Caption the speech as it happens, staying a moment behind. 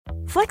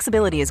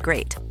Flexibility is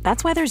great.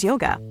 That's why there's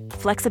yoga.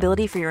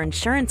 Flexibility for your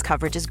insurance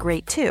coverage is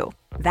great too.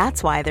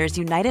 That's why there's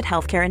United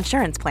Healthcare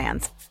Insurance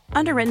Plans.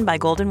 Underwritten by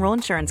Golden Rule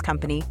Insurance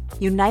Company,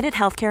 United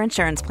Healthcare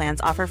Insurance Plans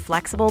offer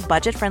flexible,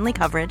 budget-friendly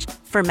coverage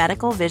for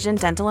medical, vision,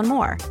 dental, and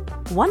more.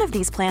 One of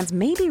these plans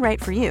may be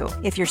right for you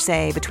if you're,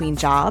 say, between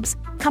jobs,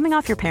 coming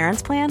off your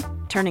parents' plan,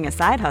 turning a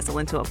side hustle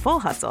into a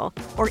full hustle,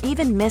 or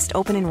even missed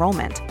open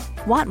enrollment.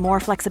 Want more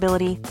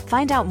flexibility?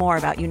 Find out more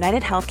about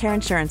United Healthcare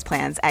Insurance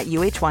Plans at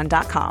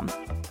uh1.com.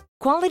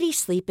 Quality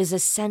sleep is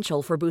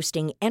essential for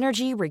boosting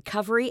energy,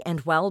 recovery,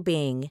 and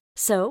well-being.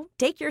 So,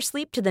 take your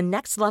sleep to the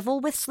next level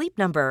with Sleep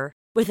Number.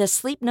 With a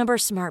Sleep Number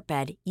smart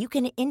bed, you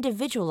can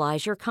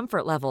individualize your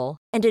comfort level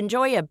and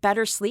enjoy a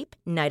better sleep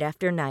night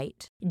after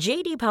night.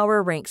 J.D.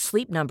 Power ranks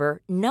Sleep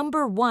Number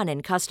number 1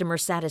 in customer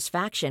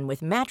satisfaction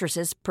with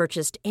mattresses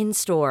purchased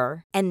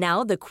in-store. And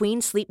now the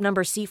Queen Sleep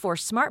Number C4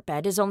 smart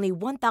bed is only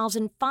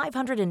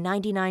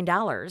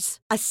 $1,599,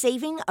 a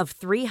saving of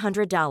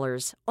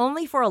 $300,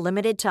 only for a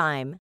limited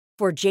time.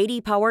 For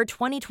J.D. Power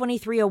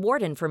 2023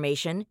 award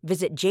information,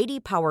 visit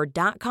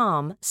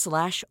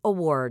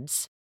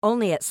jdpower.com/awards.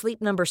 Only at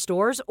Sleep Number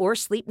stores or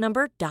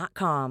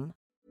sleepnumber.com.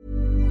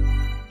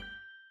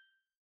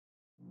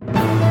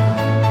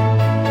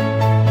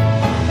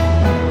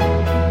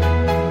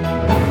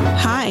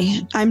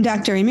 Hi, I'm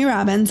Dr. Amy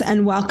Robbins,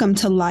 and welcome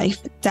to Life,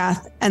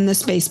 Death, and the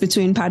Space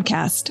Between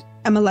podcast.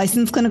 I'm a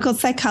licensed clinical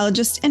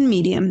psychologist and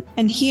medium,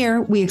 and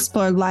here we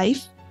explore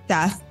life,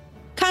 death,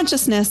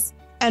 consciousness,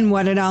 and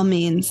what it all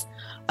means.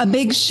 A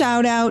big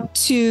shout out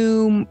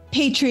to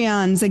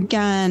Patreons.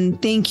 Again,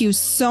 thank you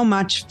so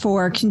much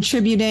for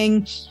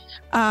contributing.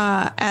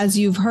 As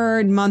you've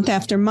heard, month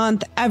after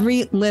month,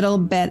 every little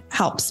bit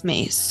helps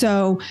me.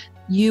 So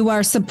you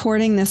are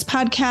supporting this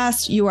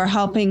podcast. You are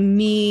helping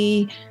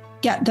me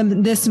get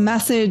this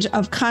message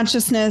of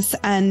consciousness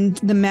and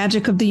the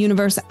magic of the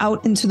universe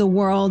out into the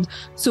world.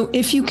 So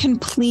if you can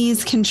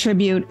please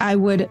contribute, I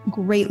would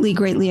greatly,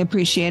 greatly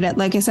appreciate it.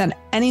 Like I said,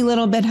 any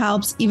little bit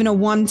helps. Even a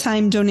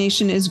one-time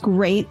donation is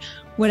great.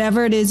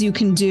 Whatever it is you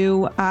can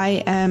do,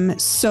 I am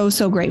so,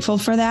 so grateful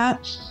for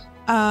that.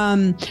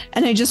 And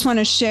I just want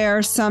to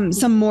share some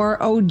more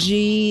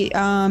OG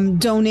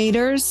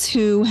donators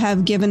who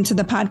have given to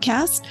the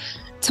podcast.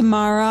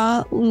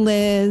 Tamara,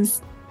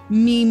 Liz,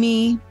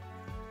 Mimi,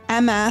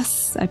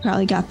 MS, I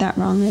probably got that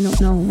wrong. I don't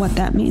know what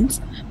that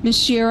means.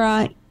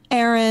 Mishira,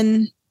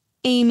 Aaron,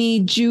 Amy,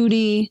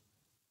 Judy,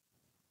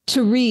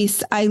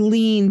 Therese,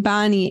 Eileen,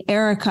 Bonnie,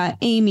 Erica,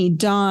 Amy,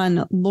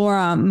 Dawn,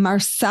 Laura,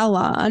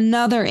 Marcella,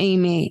 another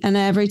Amy. And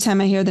every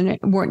time I hear the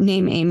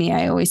name Amy,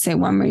 I always say,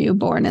 when were you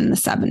born in the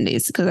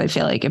 70s? Because I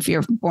feel like if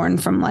you're born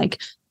from like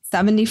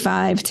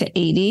 75 to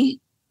 80,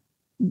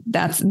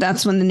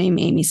 that's when the name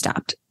Amy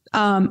stopped.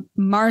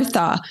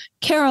 Martha,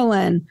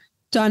 Carolyn,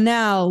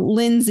 Donnell,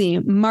 Lindsay,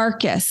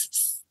 Marcus,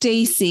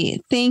 Stacy,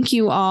 thank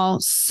you all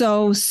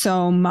so,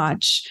 so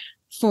much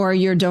for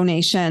your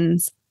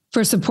donations,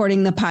 for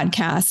supporting the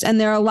podcast.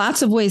 And there are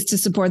lots of ways to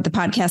support the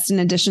podcast in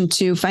addition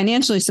to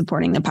financially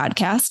supporting the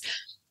podcast.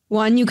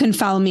 One, you can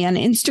follow me on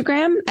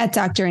Instagram at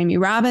Dr. Amy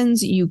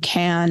Robbins. You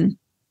can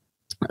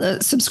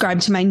subscribe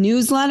to my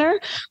newsletter,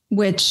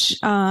 which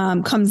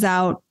comes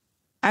out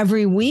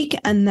every week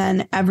and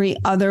then every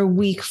other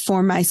week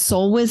for my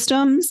soul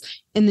wisdoms.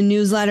 In the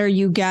newsletter,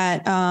 you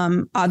get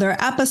other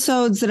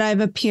episodes that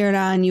I've appeared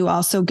on. You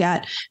also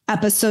get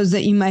episodes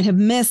that you might have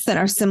missed that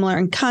are similar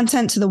in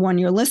content to the one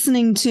you're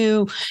listening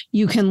to.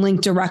 You can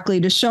link directly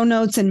to show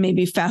notes and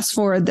maybe fast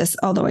forward this,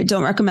 although I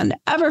don't recommend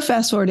ever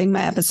fast forwarding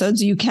my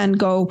episodes. You can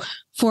go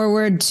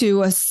forward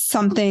to a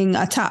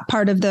top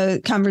part of the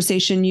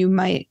conversation you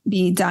might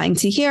be dying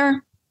to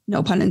hear.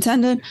 No pun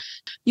intended.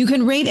 You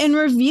can rate and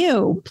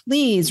review.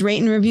 Please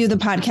rate and review the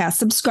podcast.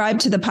 Subscribe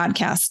to the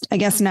podcast. I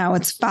guess now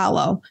it's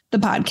follow the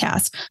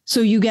podcast.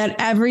 So you get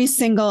every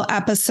single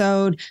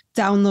episode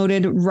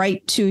downloaded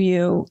right to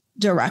you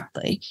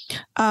directly.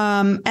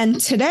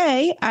 And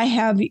today I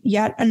have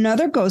yet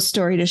another ghost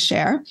story to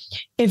share.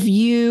 If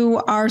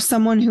you are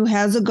someone who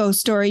has a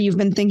ghost story, you've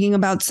been thinking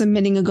about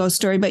submitting a ghost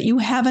story, but you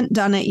haven't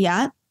done it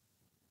yet,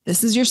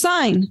 this is your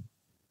sign.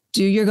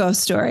 Do your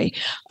ghost story.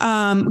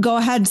 Go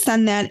ahead,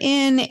 send that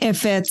in.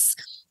 If it's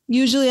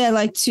usually I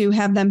like to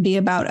have them be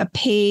about a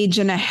page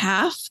and a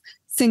half,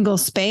 single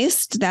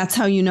spaced. That's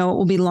how you know it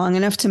will be long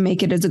enough to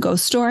make it as a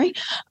ghost story.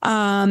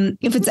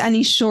 If it's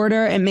any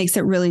shorter, it makes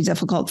it really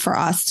difficult for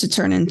us to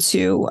turn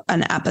into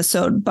an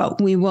episode, but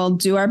we will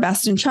do our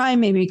best and try,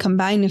 maybe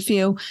combine a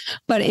few.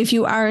 But if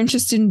you are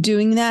interested in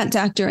doing that,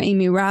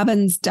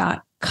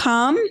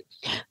 dramyrobbins.com.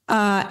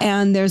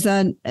 And there's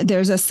a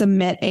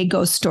submit a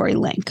ghost story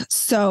link.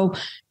 So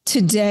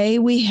today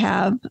we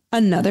have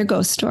another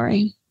ghost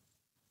story.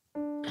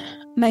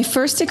 My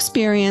first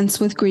experience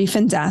with grief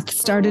and death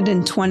started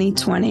in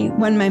 2020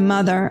 when my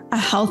mother, a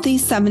healthy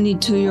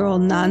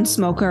 72-year-old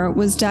non-smoker,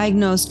 was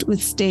diagnosed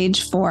with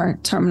stage 4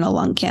 terminal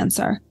lung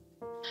cancer.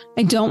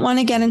 I don't want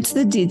to get into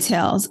the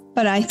details,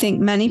 but I think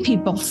many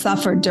people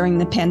suffered during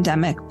the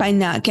pandemic by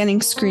not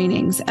getting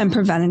screenings and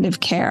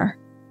preventative care.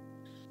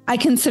 I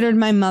considered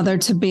my mother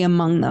to be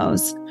among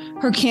those.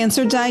 Her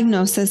cancer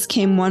diagnosis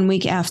came 1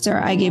 week after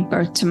I gave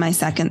birth to my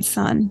second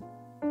son.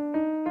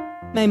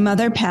 My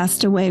mother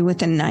passed away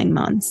within 9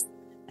 months,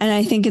 and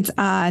I think it's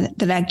odd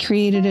that I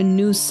created a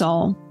new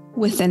soul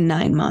within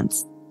 9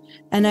 months,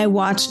 and I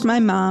watched my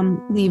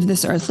mom leave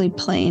this earthly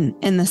plane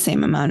in the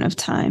same amount of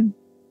time.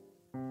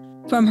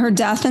 From her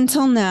death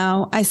until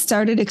now, I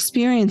started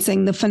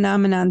experiencing the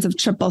phenomenons of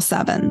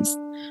 777s.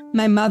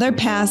 My mother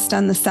passed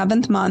on the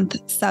 7th month,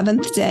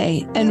 7th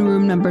day, in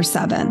room number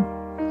 7.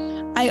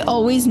 I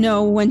always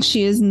know when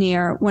she is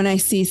near when I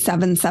see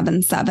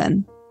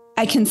 777.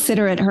 I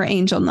consider it her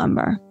angel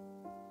number.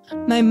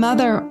 My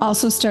mother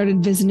also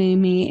started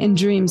visiting me in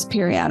dreams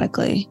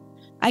periodically.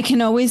 I can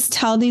always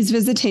tell these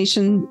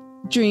visitation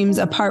dreams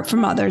apart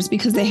from others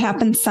because they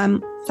happen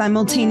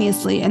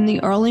simultaneously in the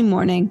early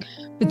morning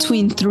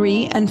between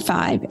 3 and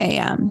 5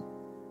 a.m.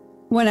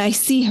 When I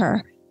see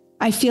her,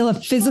 I feel a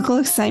physical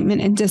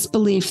excitement and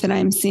disbelief that I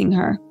am seeing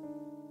her.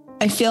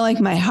 I feel like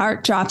my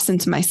heart drops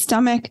into my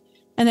stomach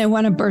and I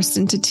want to burst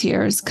into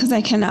tears because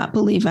I cannot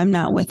believe I'm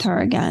not with her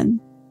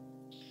again.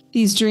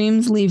 These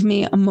dreams leave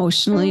me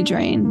emotionally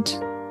drained.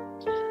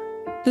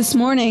 This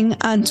morning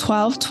on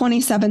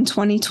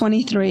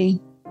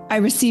 12/27/2023, I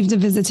received a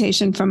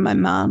visitation from my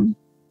mom.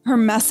 Her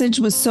message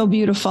was so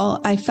beautiful,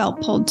 I felt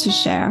pulled to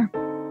share.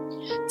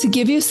 To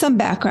give you some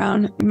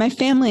background, my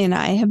family and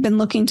I have been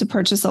looking to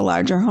purchase a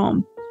larger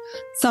home,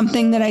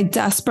 something that I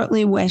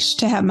desperately wish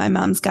to have my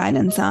mom's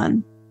guidance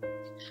on.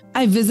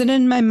 I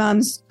visited my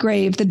mom's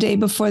grave the day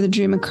before the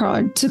dream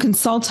occurred to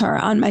consult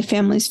her on my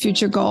family's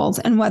future goals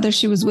and whether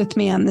she was with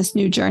me on this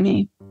new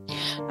journey.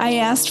 I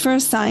asked for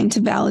a sign to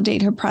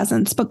validate her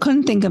presence, but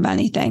couldn't think of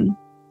anything.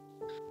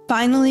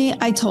 Finally,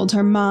 I told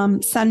her,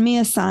 "Mom, send me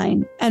a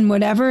sign, and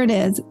whatever it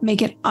is,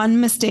 make it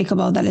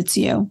unmistakable that it's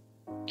you."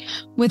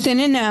 Within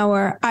an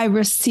hour, I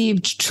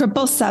received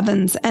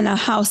 777s and a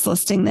house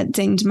listing that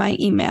dinged my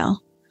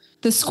email.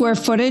 The square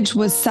footage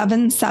was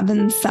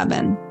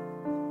 777.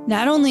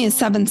 Not only is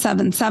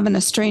 777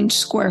 a strange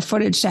square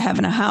footage to have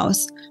in a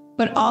house,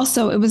 but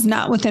also it was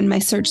not within my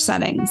search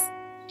settings.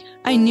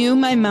 I knew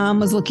my mom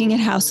was looking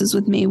at houses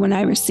with me when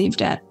I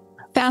received it.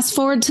 Fast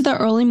forward to the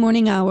early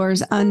morning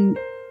hours on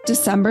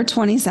December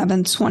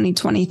 27,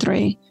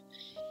 2023.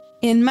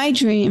 In my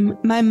dream,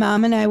 my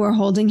mom and I were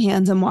holding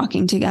hands and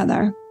walking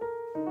together.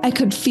 I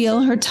could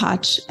feel her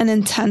touch and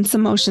intense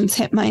emotions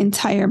hit my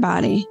entire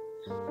body.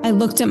 I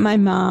looked at my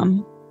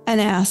mom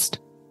and asked,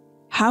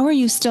 "How are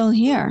you still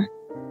here?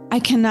 I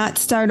cannot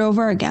start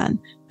over again.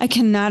 I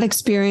cannot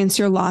experience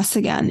your loss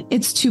again.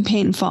 It's too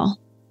painful."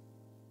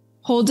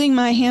 Holding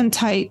my hand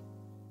tight,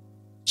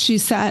 she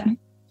said,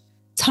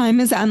 "Time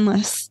is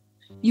endless.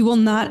 You will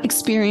not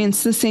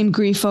experience the same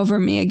grief over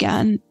me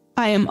again.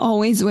 I am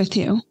always with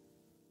you."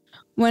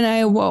 When I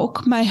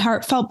awoke, my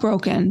heart felt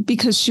broken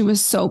because she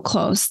was so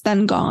close,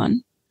 then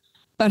gone.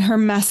 But her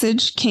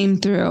message came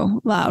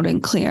through loud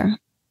and clear.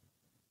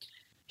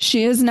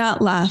 She is not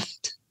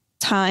left.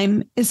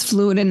 Time is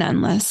fluid and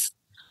endless.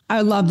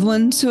 Our loved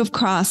ones who have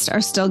crossed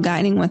are still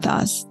guiding with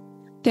us.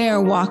 They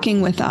are walking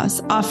with us,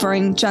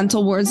 offering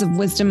gentle words of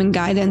wisdom and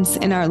guidance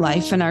in our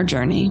life and our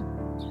journey.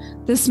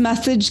 This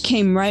message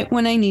came right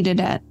when I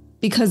needed it,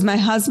 because my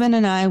husband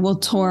and I will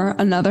tour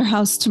another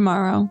house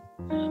tomorrow.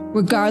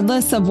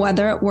 Regardless of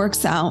whether it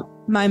works out,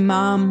 my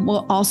mom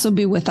will also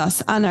be with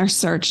us on our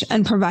search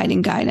and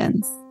providing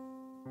guidance.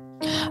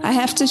 I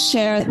have to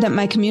share that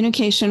my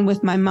communication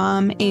with my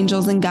mom,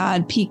 angels, and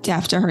God peaked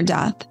after her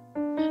death.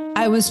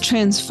 I was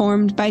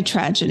transformed by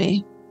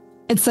tragedy.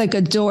 It's like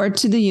a door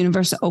to the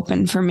universe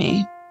opened for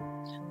me.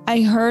 I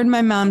heard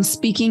my mom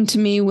speaking to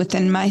me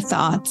within my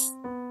thoughts.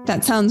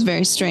 That sounds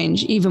very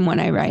strange, even when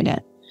I write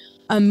it.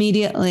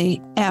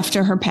 Immediately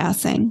after her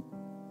passing.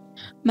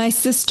 My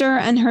sister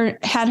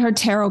had her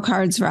tarot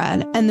cards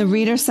read, and the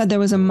reader said there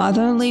was a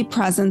motherly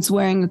presence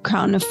wearing a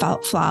crown of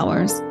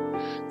flowers.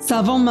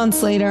 Several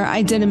months later,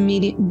 I did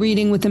a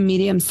reading with a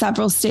medium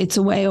several states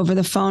away over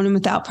the phone, and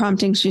without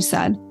prompting, she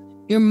said,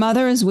 "Your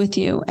mother is with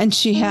you, and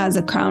she has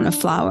a crown of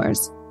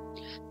flowers."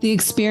 The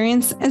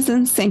experiences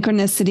and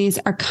synchronicities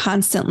are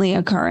constantly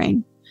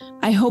occurring.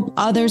 I hope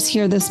others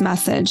hear this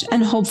message,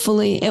 and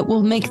hopefully it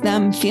will make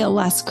them feel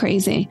less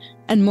crazy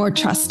and more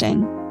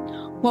trusting.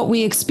 What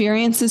we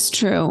experience is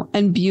true,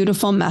 and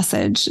beautiful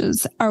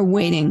messages are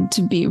waiting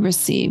to be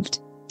received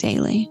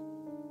daily.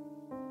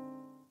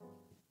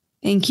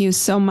 Thank you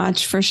so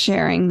much for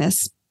sharing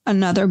this,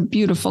 another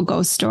beautiful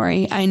ghost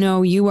story. I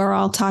know you are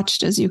all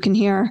touched, as you can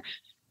hear.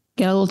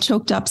 Get a little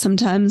choked up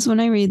sometimes when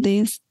I read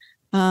these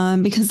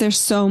because they're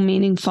so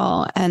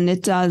meaningful, and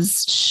it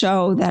does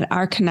show that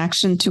our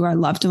connection to our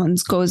loved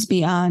ones goes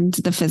beyond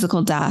the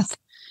physical death,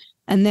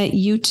 and that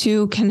you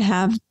too can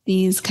have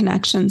these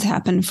connections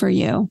happen for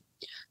you.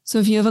 So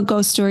if you have a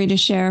ghost story to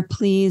share,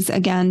 please,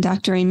 again,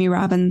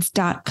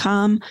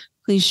 dramyrobbins.com.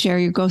 Please share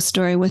your ghost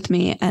story with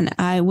me, and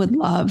I would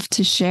love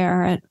to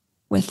share it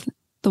with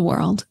the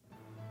world.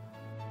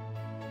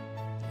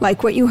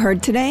 Like what you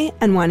heard today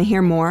and want to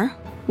hear more?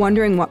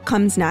 Wondering what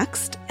comes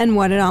next and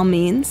what it all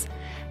means?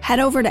 Head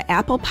over to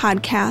Apple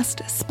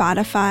Podcast,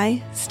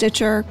 Spotify,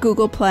 Stitcher,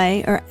 Google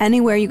Play, or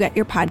anywhere you get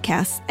your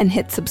podcasts and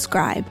hit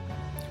subscribe.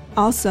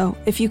 Also,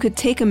 if you could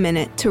take a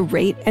minute to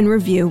rate and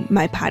review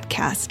my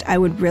podcast, I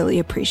would really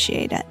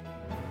appreciate it.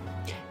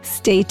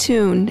 Stay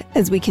tuned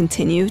as we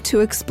continue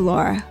to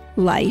explore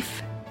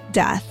life,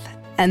 death,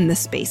 and the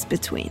space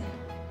between.